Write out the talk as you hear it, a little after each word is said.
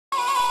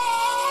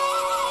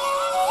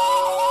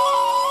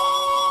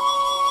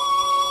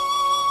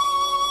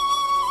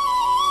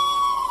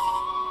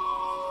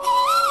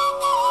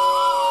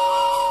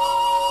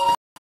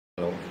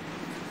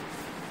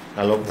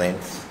Hello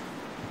friends,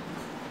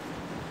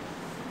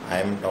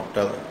 I am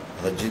Dr.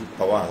 Rajit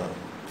Pawar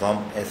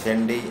from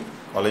SND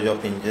College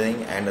of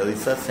Engineering and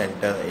Research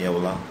Center,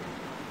 Yeola.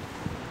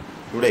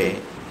 Today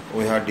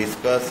we have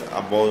discussed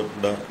about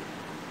the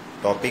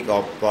topic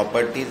of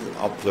properties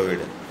of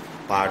fluid,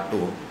 part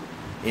 2.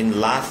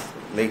 In last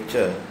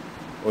lecture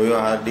we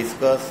have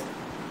discussed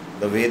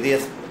the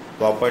various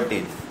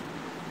properties.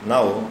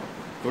 Now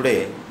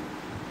today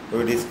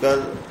we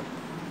discuss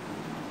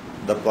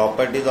the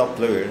properties of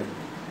fluid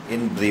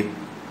in brief.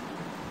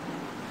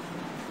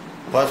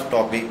 First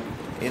topic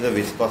is the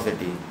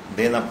viscosity,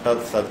 then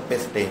after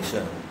surface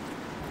tension,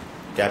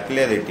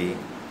 capillarity,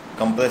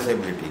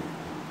 compressibility.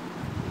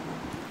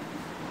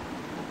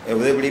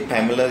 Everybody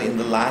familiar in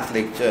the last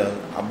lecture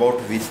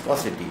about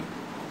viscosity.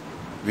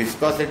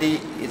 Viscosity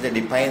is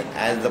defined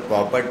as the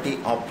property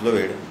of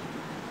fluid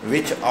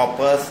which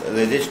offers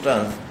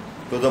resistance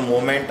to the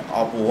movement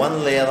of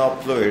one layer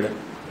of fluid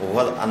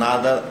over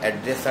another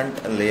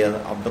adjacent layer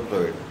of the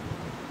fluid.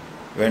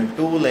 When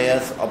two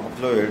layers of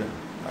fluid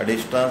a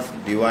distance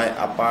dy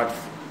apart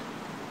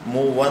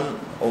move one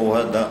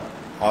over the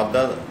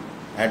other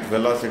at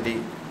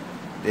velocity,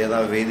 there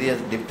are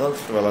various different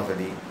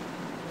velocity,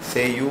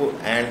 say u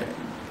and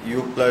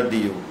u plus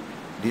du.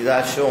 These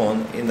are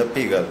shown in the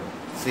figure.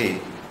 See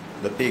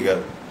the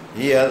figure.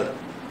 Here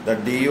the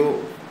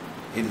du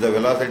is the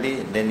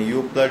velocity, then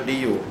u plus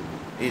du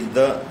is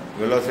the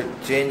velocity,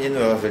 change in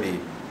velocity.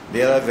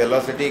 There a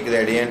velocity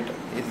gradient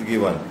is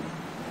given.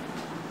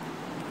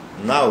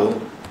 Now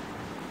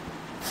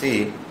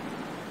see,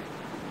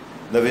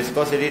 the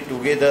viscosity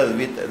together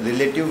with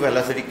relative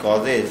velocity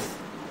causes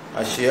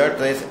a shear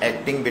stress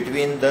acting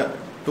between the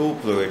two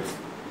fluids.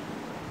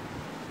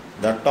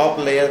 The top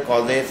layer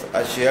causes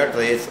a shear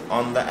stress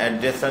on the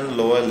adjacent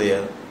lower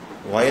layer,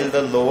 while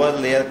the lower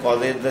layer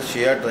causes the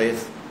shear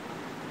stress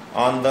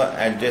on the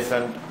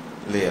adjacent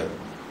layer.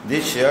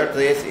 This shear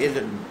stress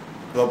is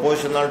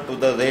proportional to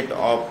the rate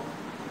of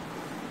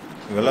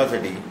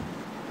velocity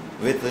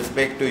with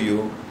respect to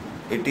u.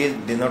 It is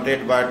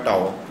denoted by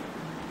tau.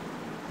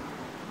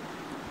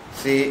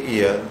 See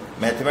here,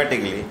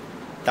 mathematically,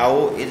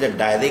 tau is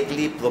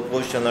directly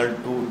proportional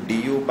to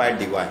du by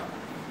dy.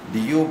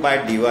 Du by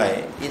dy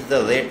is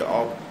the rate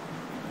of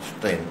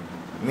strain,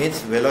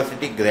 means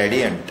velocity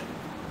gradient,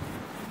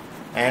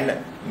 and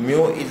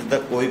mu is the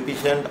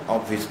coefficient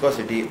of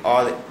viscosity,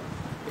 or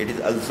it is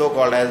also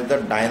called as the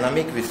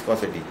dynamic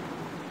viscosity.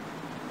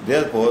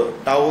 Therefore,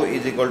 tau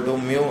is equal to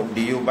mu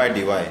du by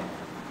dy.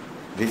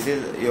 This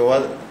is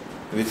your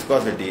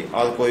viscosity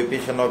or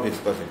coefficient of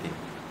viscosity.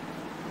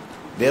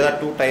 There are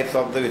two types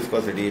of the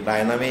viscosity,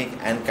 dynamic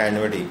and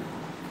kinematic.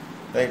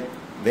 Right?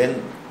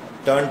 Then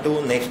turn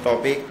to next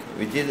topic,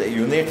 which is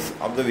units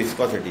of the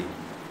viscosity.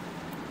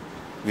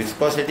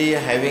 Viscosity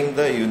having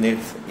the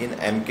units in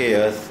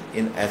MKS,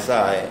 in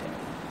SI,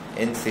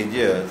 in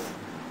CGS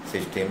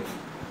systems.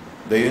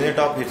 The unit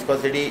of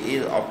viscosity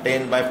is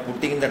obtained by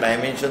putting the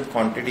dimension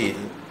quantities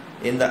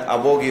in the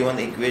above given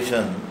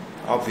equation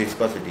of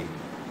viscosity.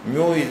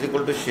 Mu is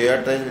equal to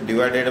shear stress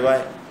divided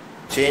by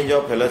change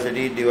of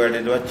velocity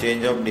divided by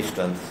change of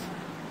distance.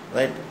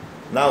 Right?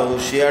 Now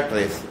shear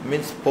stress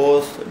means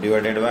force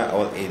divided by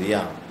our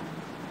area,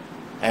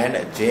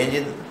 and change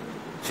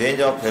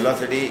of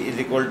velocity is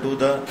equal to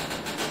the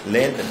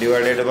length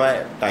divided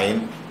by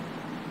time,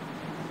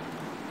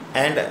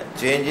 and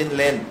change in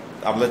length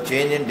of the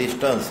change in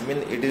distance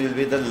means it will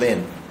be the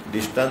length.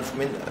 Distance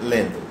means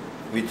length,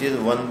 which is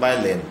 1 by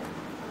length.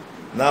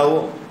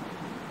 Now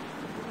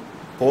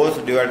force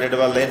divided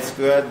by length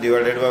square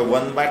divided by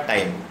 1 by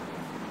time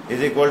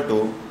is equal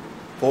to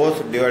force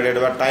divided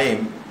by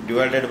time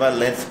divided by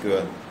length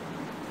square.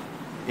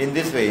 In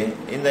this way,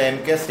 in the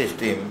MKS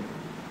system,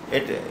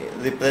 it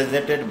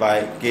represented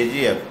by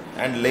kgf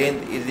and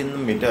length is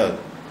in meter,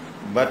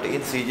 but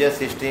in CGS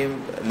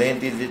system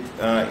length is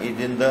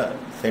in the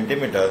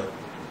centimeter,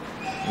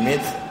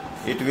 means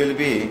it will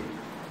be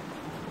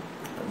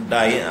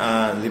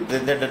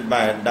represented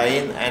by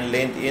dyne and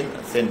length in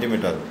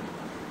centimeter.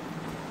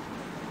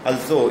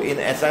 Also in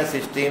SI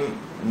system,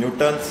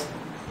 newtons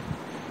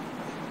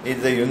is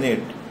the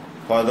unit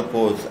for the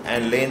force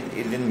and length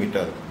is in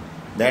meter.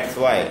 That's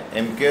why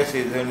MKS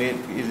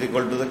is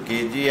equal to the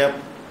kgf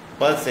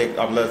per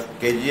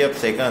kgf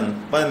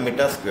second per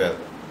meter square,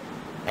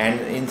 and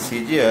in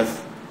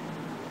CGS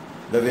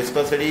the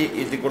viscosity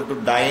is equal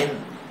to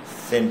dyne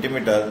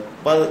centimeter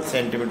per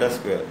centimeter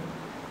square.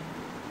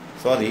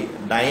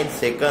 Dyne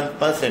second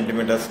per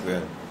centimeter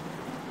square.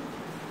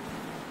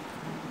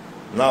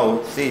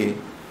 Now see,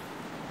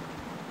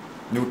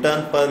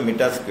 Newton per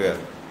meter square.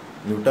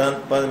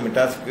 Newton per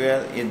meter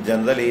square is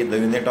generally the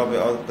unit of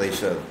our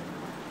pressure.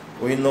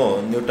 We know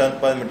Newton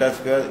per meter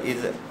square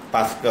is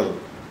Pascal,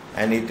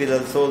 and it is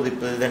also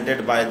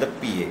represented by the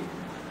PA.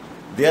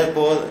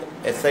 Therefore,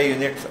 SI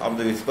units of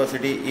the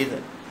viscosity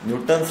is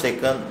Newton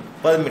second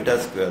per meter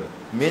square,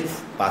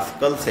 means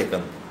Pascal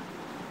second.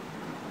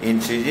 In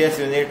CGS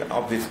unit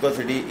of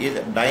viscosity is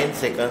dyne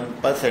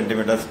second per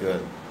centimeter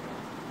square.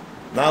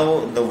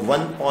 Now the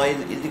 1 poise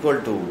is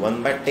equal to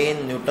 1 by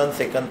 10 Newton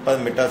second per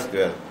meter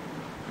square,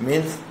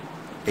 means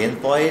 10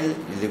 poise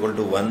is equal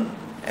to 1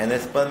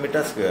 ns per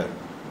meter square,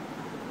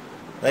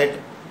 right?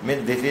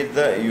 Means this is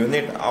the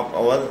unit of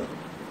our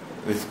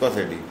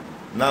viscosity.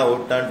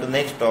 Now turn to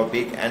next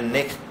topic and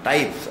next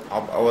types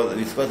of our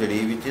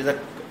viscosity, which is a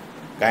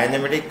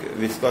kinematic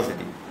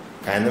viscosity.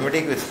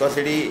 Kinematic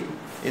viscosity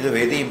is a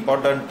very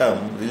important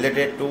term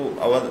related to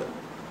our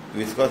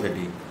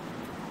viscosity.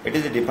 It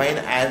is defined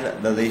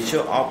as the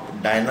ratio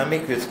of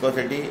dynamic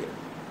viscosity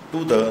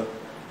to the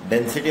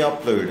density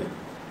of fluid.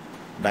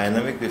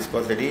 Dynamic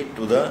viscosity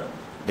to the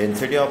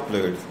density of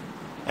fluids,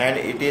 and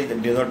it is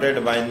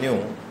denoted by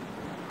nu.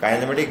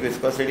 Kinematic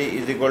viscosity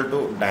is equal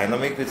to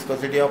dynamic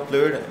viscosity of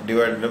fluid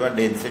divided by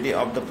density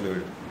of the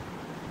fluid.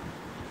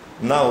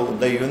 Now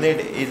the unit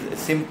is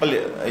simple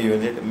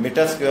unit,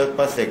 meter square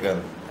per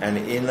second, and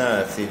in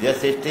a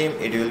serious system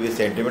it will be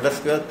centimeter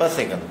square per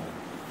second.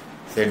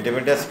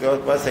 Centimeter square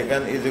per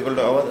second is equal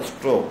to our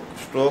stroke.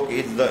 Stroke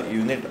is the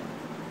unit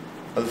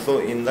also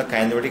in the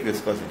kinematic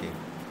viscosity.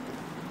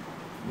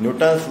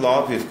 Newton's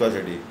law of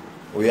viscosity.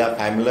 We are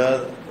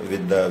familiar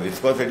with the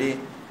viscosity,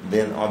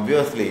 then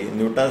obviously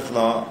Newton's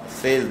law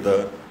says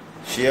the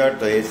shear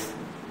stress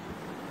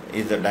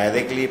is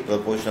directly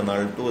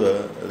proportional to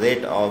the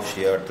rate of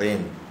shear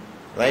strain,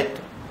 right?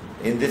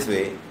 In this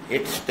way,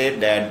 it states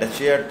that the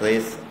shear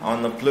stress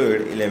on the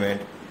fluid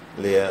element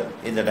layer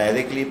is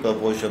directly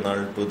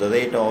proportional to the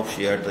rate of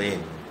shear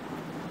strain.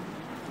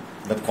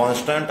 The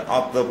constant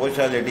of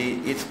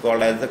proportionality is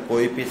called as the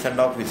coefficient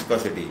of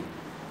viscosity,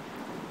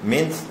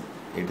 means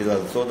it is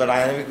also the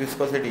dynamic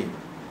viscosity.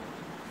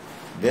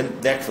 Then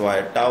that's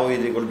why tau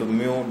is equal to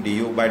mu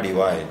du by dy.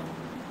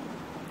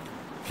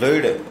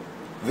 Fluid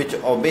which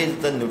obeys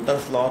the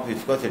Newton's law of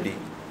viscosity,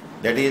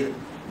 that is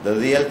the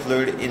real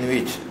fluid in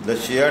which the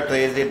shear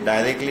stress is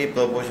directly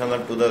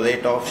proportional to the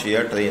rate of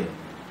shear strain,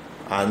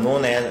 are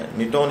known as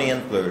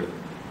Newtonian fluid.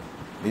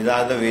 These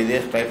are the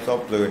various types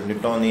of fluid.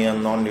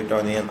 Newtonian,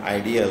 non-Newtonian,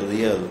 ideal,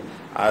 real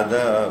are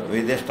the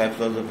various types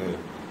of the fluid.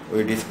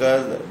 We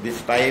discuss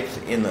these types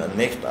in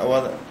next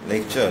our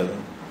lecture,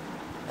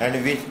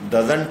 and which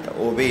doesn't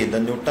obey the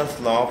Newton's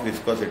law of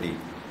viscosity.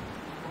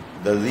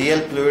 The real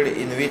fluid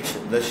in which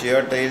the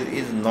shear stress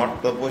is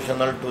not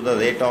proportional to the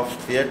rate of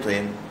shear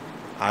strain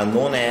are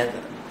known as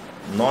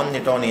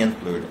non-Newtonian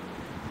fluid.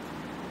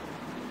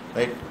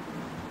 Right?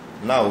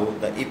 Now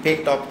the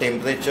effect of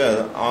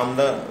temperature on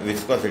the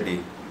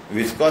viscosity.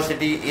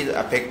 Viscosity is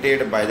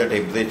affected by the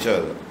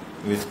temperature.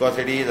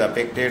 Viscosity is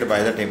affected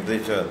by the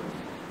temperature.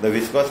 The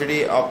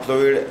viscosity of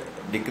fluid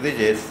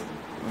decreases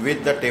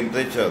with the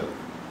temperature.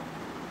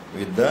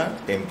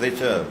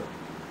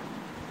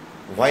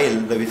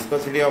 While the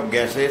viscosity of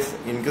gases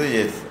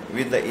increases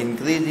with the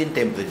increase in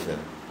temperature,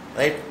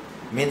 right?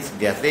 Means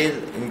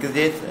gases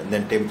increases,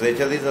 then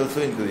temperature is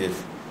also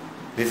increases.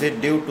 This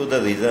is due to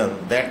the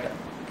reason that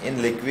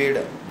in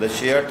liquid the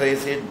shear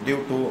stress is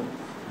due to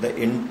the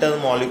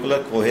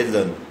intermolecular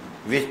cohesion,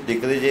 which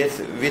decreases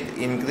with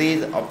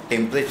increase of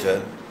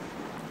temperature.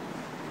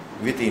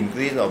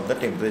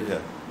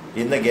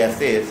 In the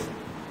gases,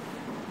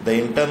 the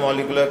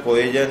intermolecular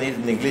cohesion is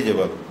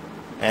negligible,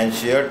 and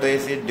shear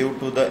stress is due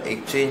to the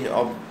exchange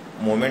of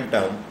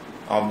momentum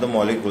of the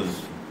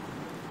molecules.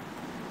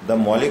 The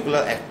molecular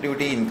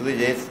activity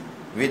increases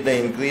with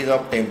the increase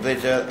of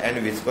temperature, and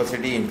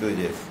viscosity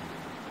increases.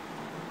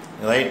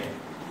 Right?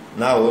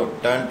 Now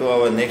turn to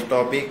our next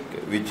topic,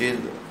 which is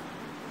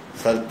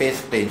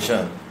surface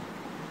tension.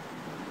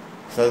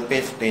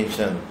 Surface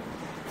tension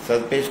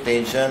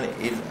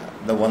is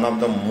the one of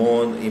the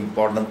most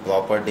important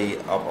property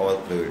of our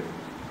fluid.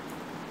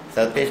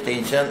 Surface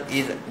tension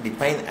is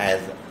defined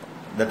as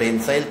the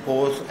tensile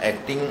force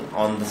acting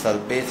on the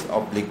surface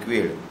of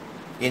liquid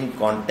in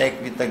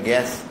contact with the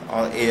gas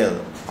or air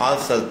or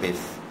surface,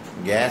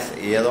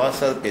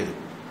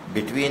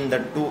 between the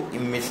two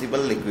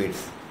immiscible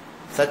liquids,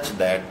 such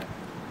that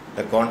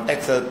the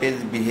contact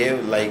surface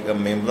behave like a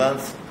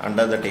membranes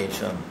under the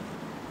tension.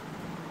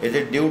 It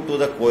is due to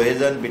the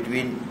cohesion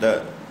between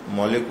the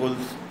molecules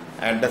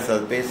at the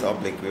surface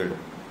of liquid.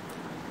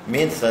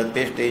 Means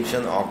surface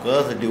tension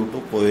occurs due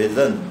to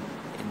cohesion.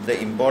 In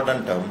the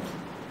important terms,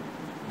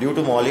 due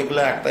to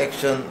molecular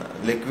attraction,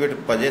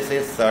 liquid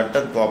possesses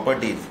certain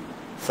properties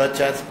such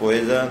as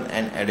cohesion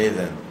and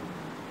adhesion.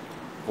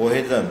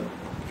 Cohesion,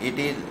 it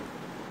is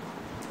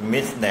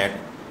means that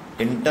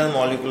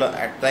intermolecular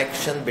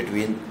attraction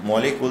between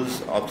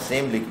molecules of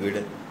same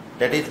liquid,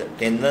 that is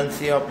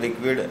tendency of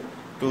liquid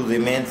to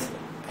remain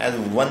as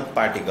one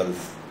particles,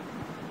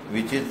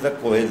 which is the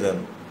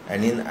cohesion.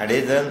 And in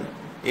adhesion,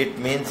 it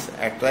means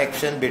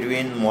attraction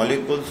between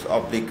molecules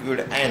of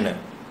liquid and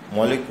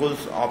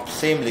molecules of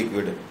same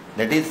liquid,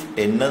 that is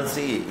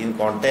tendency in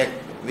contact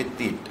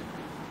with it.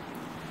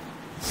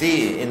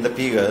 See in the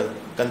figure,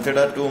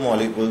 consider two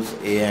molecules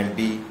A and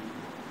B.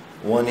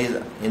 One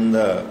is in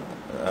the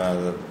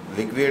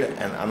liquid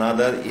and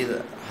another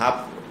is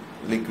half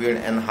liquid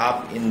and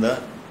half in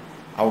the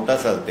outer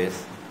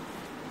surface.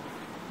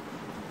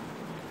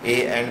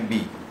 A and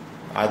B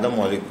are the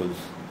molecules.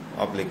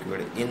 of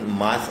liquid, in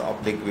mass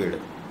of liquid,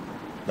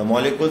 the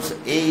molecules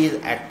A is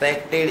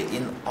attracted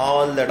in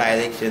all the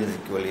directions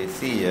equally.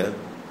 See here,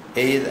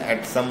 A is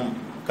at some,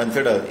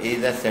 consider A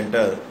is at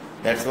center,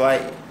 that's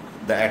why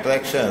the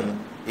attraction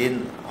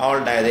in all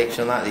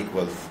directions are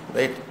equals,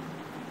 right,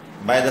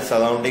 by the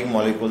surrounding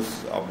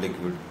molecules of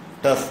liquid.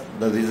 Thus,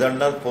 the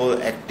resultant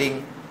force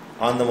acting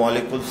on the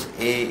molecules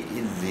A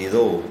is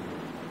 0,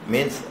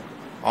 means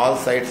all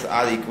sides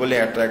are equally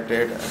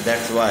attracted,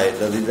 that's why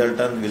the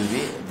resultant will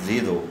be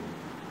 0.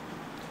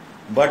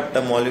 But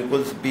the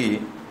molecules B,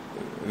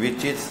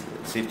 which is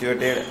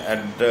situated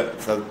at the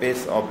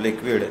surface of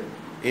liquid,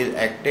 is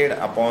acted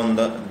upon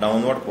the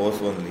downward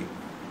force only.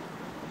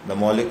 The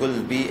molecules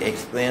B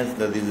experience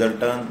the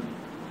resultant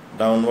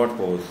downward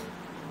force.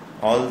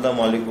 All the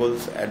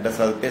molecules at the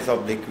surface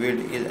of liquid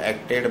is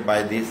acted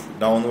by this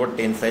downward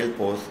tensile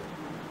force,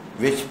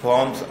 which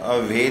forms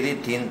a very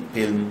thin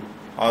film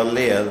or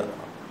layer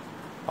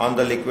on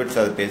the liquid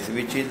surface,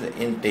 which is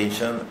in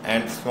tension,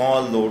 and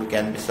small load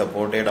can be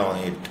supported on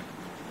it.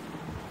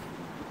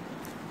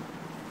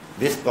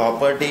 This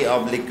property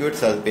of liquid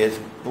surface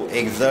to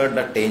exert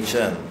the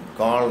tension,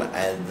 called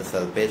as the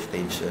surface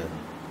tension,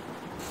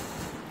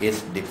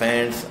 it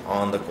depends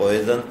on the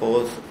cohesion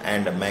force,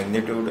 and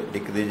magnitude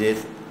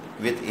decreases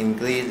with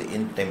increase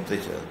in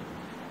temperature.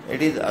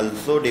 It is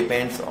also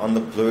depends on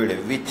the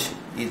fluid which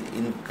is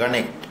in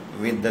connect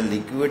with the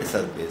liquid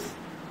surface.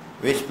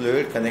 Which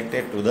fluid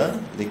connected to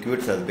the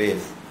liquid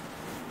surface?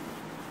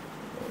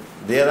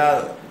 There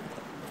are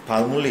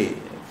formulae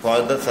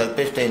for the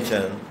surface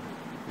tension,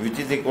 which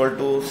is equal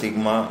to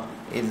sigma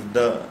is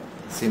the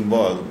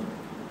symbol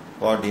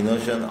for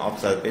denotation of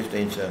surface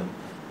tension,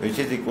 which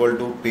is equal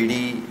to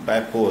PD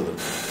by 4.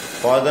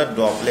 For the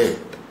droplet,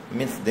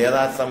 means there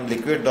are some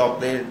liquid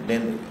droplet,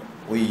 then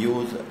we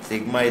use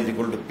sigma is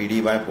equal to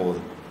PD by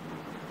 4.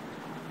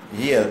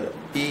 Here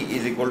P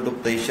is equal to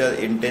pressure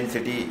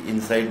intensity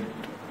inside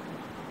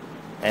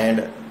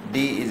and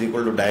D is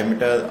equal to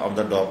diameter of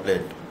the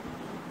droplet.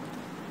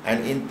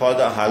 And in for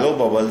the hollow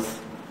bubbles,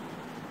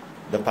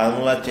 the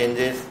formula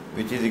changes,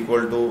 which is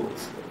equal to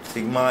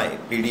sigma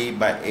PD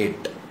by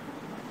 8.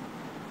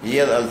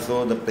 Here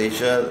also the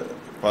pressure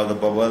for the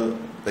bubble,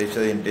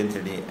 pressure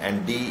intensity,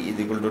 and D is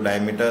equal to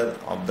diameter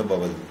of the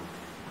bubble.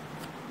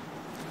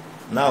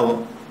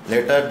 Now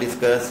let us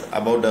discuss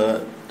about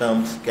the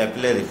terms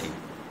capillarity.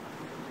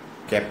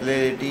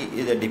 Capillarity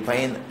is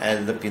defined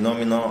as the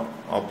phenomena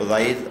of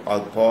rise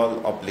or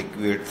fall of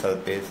liquid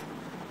surface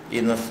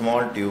in a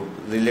small tube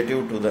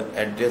relative to the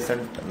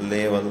adjacent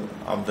level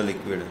of the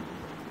liquid.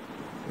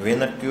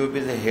 When a tube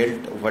is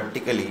held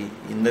vertically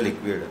in the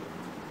liquid,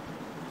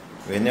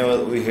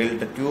 whenever we held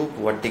the tube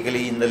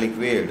vertically in the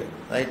liquid,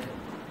 right,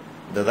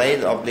 the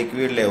rise of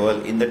liquid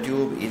level in the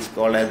tube is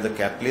called as the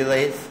capillary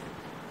rise,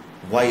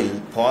 while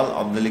fall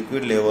of the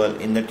liquid level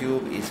in the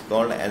tube is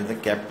called as the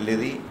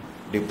capillary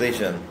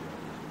depression.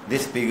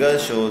 This figure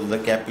shows the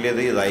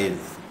capillary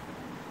rise.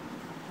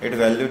 Its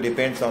value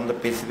depends on the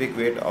specific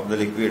weight of the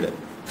liquid,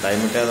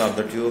 diameter of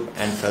the tube,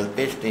 and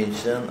surface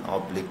tension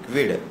of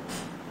liquid.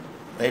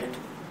 Right?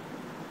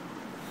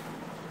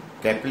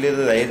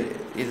 Capillary rise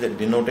is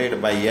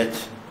denoted by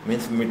H,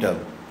 means meter,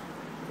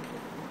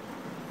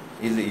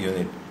 is a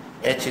unit.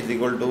 H is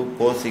equal to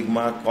 4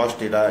 sigma cos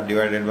theta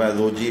divided by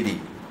rho GD,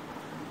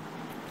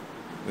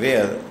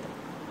 where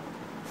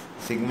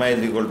sigma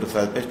is equal to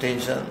surface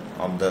tension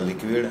of the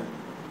liquid,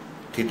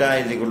 theta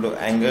is equal to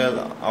angle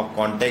of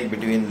contact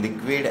between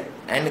liquid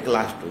and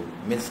glass tube,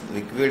 means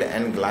liquid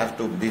and glass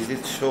tube. This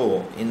is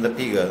shown in the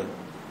figure,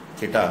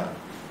 theta.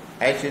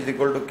 H is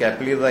equal to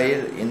capillary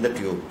rise in the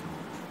tube.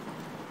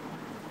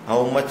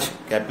 How much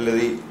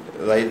capillary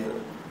rise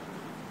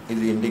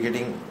is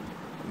indicating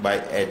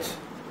by H?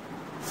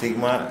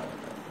 Sigma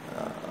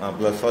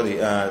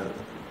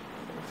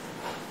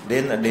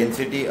then the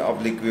density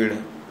of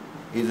liquid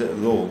is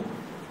rho.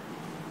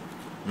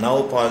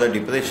 Now for the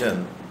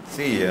depression,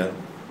 see here,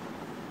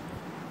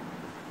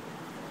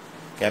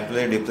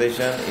 capillary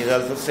depression is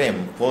also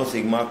same, 4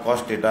 sigma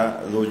cos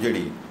theta rho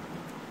GD,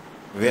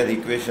 where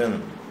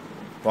equation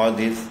for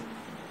this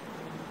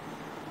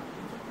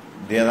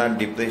there are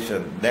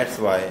depression. That's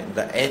why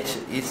the H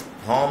is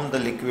from the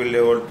liquid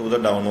level to the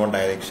downward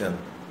direction.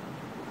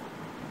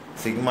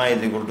 Sigma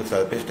is equal to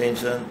surface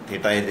tension,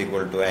 theta is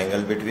equal to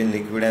angle between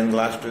liquid and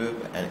glass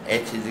tube, and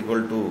H is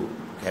equal to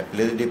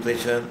capillary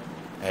depression,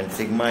 and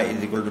sigma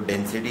is equal to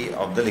density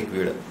of the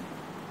liquid.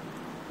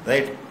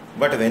 Right?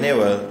 But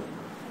whenever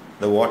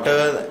the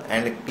water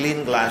and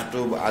clean glass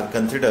tube are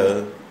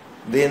considered,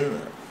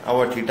 then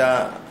our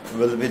theta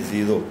will be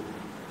 0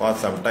 for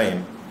some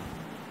time.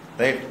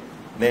 Right?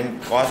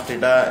 Then cos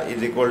theta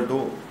is equal to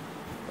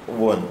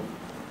 1.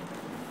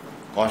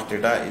 Cos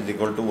theta is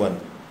equal to 1.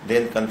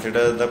 Then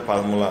consider the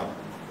formula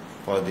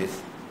for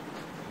this.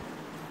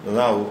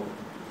 Now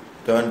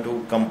turn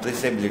to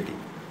compressibility.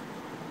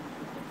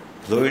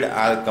 Fluid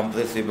are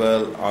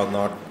compressible or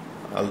not,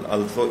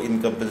 also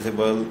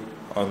incompressible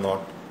or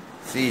not.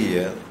 See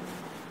here,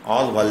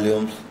 all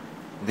volumes,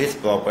 this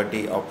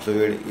property of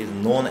fluid is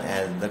known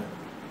as the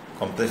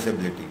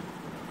compressibility.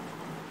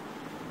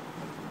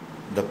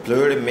 The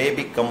fluid may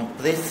be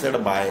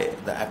compressed by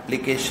the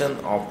application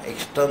of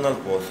external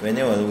force.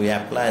 Whenever we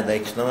apply the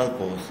external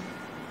force,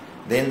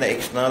 then the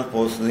external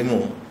force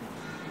remove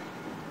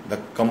the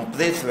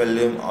compressed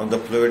volume of the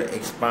fluid,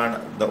 expand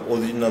the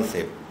original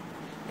shape.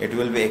 It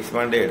will be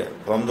expanded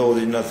from the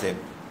original shape.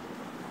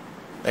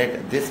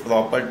 Right? This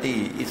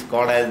property is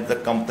called as the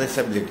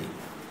compressibility.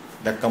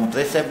 The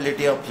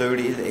compressibility of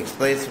fluid is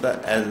expressed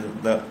as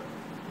the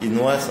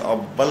inverse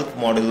of bulk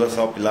modulus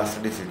of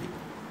elasticity.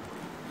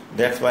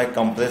 That's why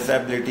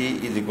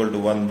compressibility is equal to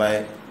 1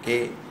 by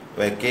K,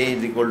 where K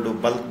is equal to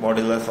bulk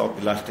modulus of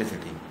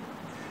elasticity.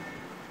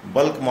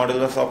 Bulk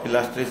modulus of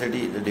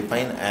elasticity is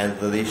defined as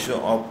the ratio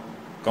of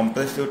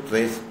compressive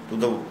stress to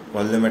the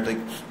volumetric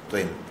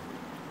strength.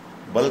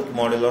 Bulk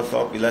modulus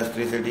of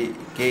elasticity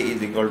K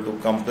is equal to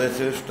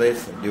compressive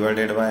stress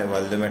divided by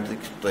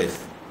volumetric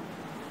stress.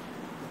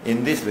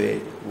 In this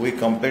way, we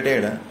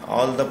completed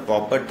all the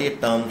property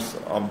terms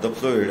of the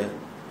fluid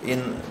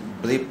in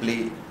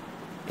briefly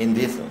in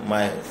this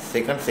my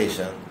second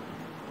session.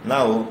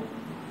 Now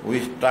we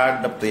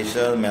start the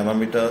pressure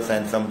manometers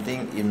and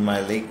something in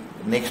my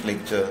next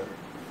lecture.